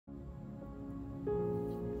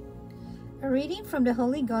A reading from the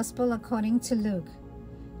Holy Gospel according to Luke,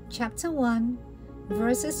 chapter 1,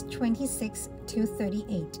 verses 26 to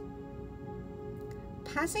 38.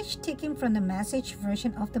 Passage taken from the Message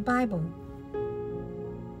version of the Bible.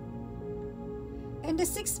 In the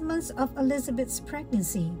 6 months of Elizabeth's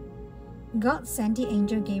pregnancy, God sent the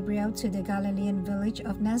angel Gabriel to the Galilean village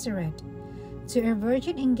of Nazareth, to a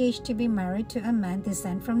virgin engaged to be married to a man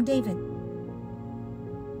descended from David.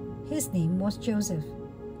 His name was Joseph,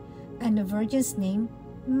 and the virgin's name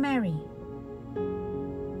Mary.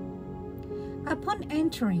 Upon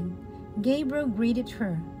entering, Gabriel greeted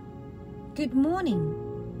her. "Good morning.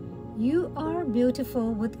 You are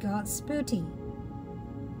beautiful with God's beauty,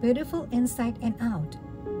 beautiful inside and out.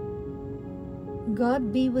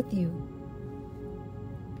 God be with you."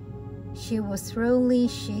 She was thoroughly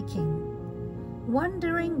shaking,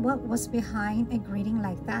 wondering what was behind a greeting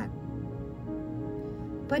like that.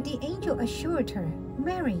 But the angel assured her,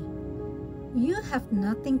 "Mary, you have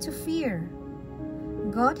nothing to fear.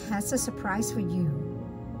 God has a surprise for you.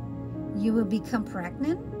 You will become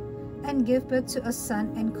pregnant and give birth to a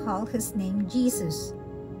son and call his name Jesus.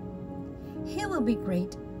 He will be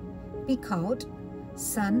great, be called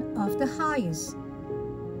Son of the Highest.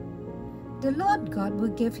 The Lord God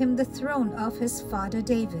will give him the throne of his father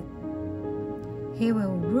David. He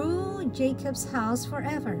will rule Jacob's house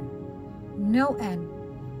forever, no end,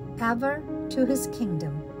 ever to his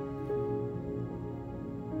kingdom."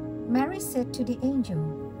 Mary said to the angel,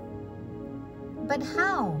 "But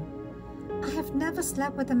how? I have never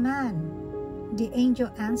slept with a man." The angel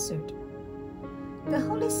answered, "The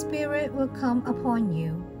Holy Spirit will come upon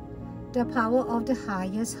you. The power of the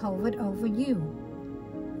Highest hovered over you.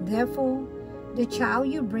 Therefore, the child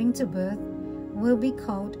you bring to birth will be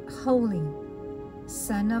called Holy,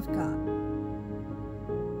 Son of God.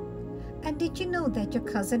 And did you know that your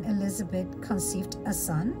cousin Elizabeth conceived a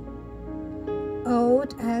son?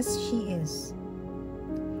 Old as she is,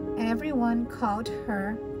 everyone called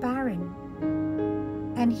her barren.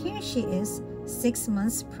 And here she is, 6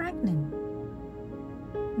 months pregnant.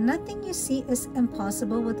 Nothing you see is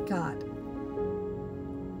impossible with God."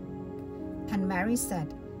 And Mary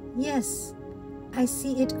said, "Yes, I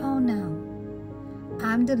see it all now.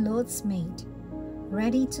 I'm the Lord's maid,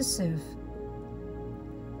 ready to serve.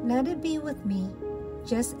 Let it be with me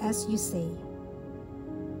just as you say."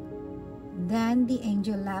 Then the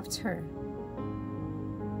angel left her.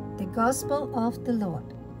 The Gospel of the Lord.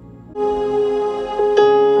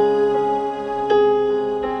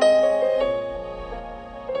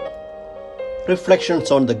 Reflections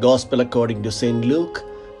on the Gospel according to St. Luke,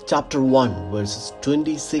 chapter 1, verses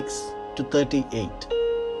 26 to 38.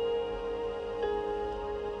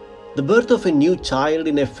 The birth of a new child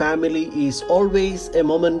in a family is always a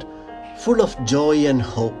moment full of joy and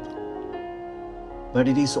hope. But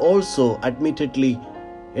it is also, admittedly,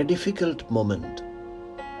 a difficult moment.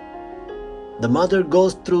 The mother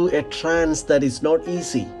goes through a trance that is not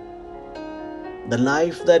easy. The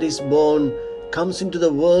life that is born comes into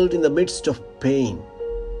the world in the midst of pain.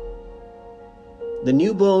 The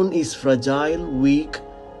newborn is fragile, weak,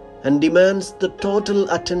 and demands the total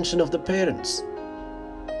attention of the parents.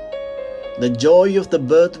 The joy of the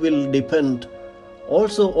birth will depend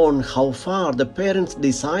also on how far the parents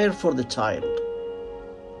desire for the child.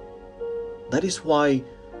 That is why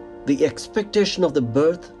the expectation of the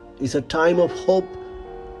birth is a time of hope,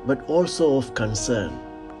 but also of concern.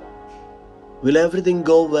 Will everything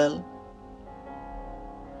go well?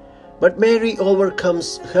 But Mary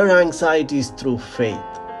overcomes her anxieties through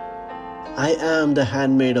faith. "I am the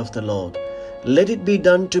handmaid of the Lord. Let it be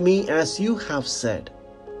done to me as you have said."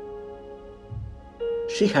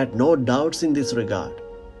 She had no doubts in this regard.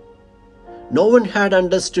 No one had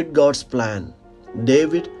understood God's plan.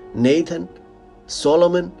 David, Nathan,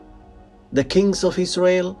 Solomon, the kings of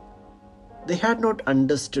Israel, they had not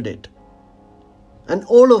understood it. And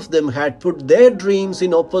all of them had put their dreams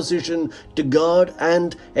in opposition to God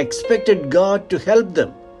and expected God to help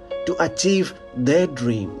them to achieve their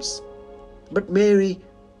dreams. But Mary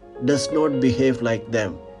does not behave like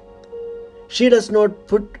them. She does not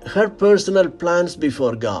put her personal plans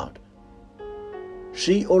before God.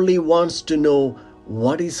 She only wants to know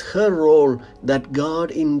what is her role that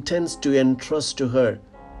God intends to entrust to her,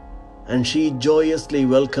 and she joyously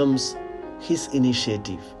welcomes His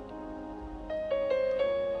initiative.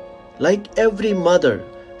 Like every mother,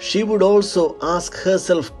 she would also ask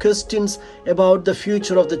herself questions about the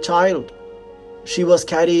future of the child she was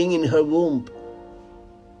carrying in her womb,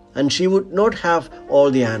 and she would not have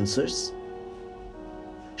all the answers.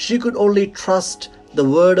 She could only trust the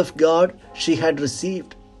word of God she had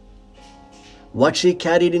received. What she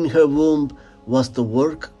carried in her womb was the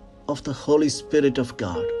work of the Holy Spirit of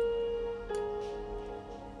God.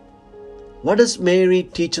 What does Mary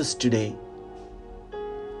teach us today?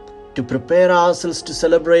 To prepare ourselves to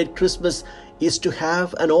celebrate Christmas is to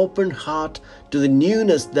have an open heart to the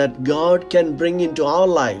newness that God can bring into our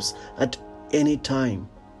lives at any time.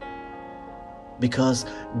 Because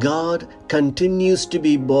God continues to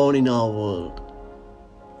be born in our world.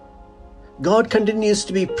 God continues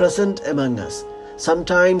to be present among us,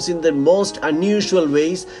 sometimes in the most unusual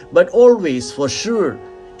ways, but always for sure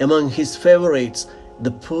among His favorites, the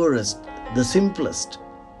poorest, the simplest,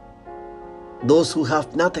 those who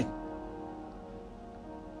have nothing.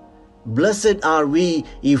 Blessed are we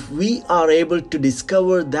if we are able to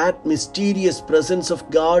discover that mysterious presence of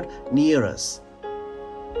God near us.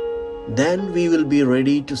 Then we will be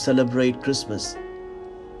ready to celebrate Christmas.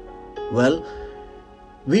 Well,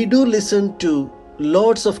 we do listen to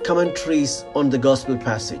lots of commentaries on the gospel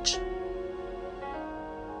passage.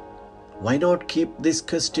 Why not keep this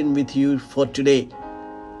question with you for today?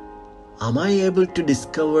 Am I able to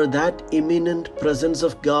discover that imminent presence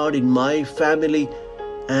of God in my family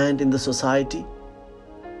and in the society?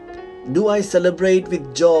 Do I celebrate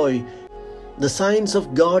with joy the signs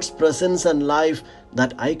of God's presence and life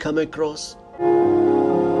that I come across?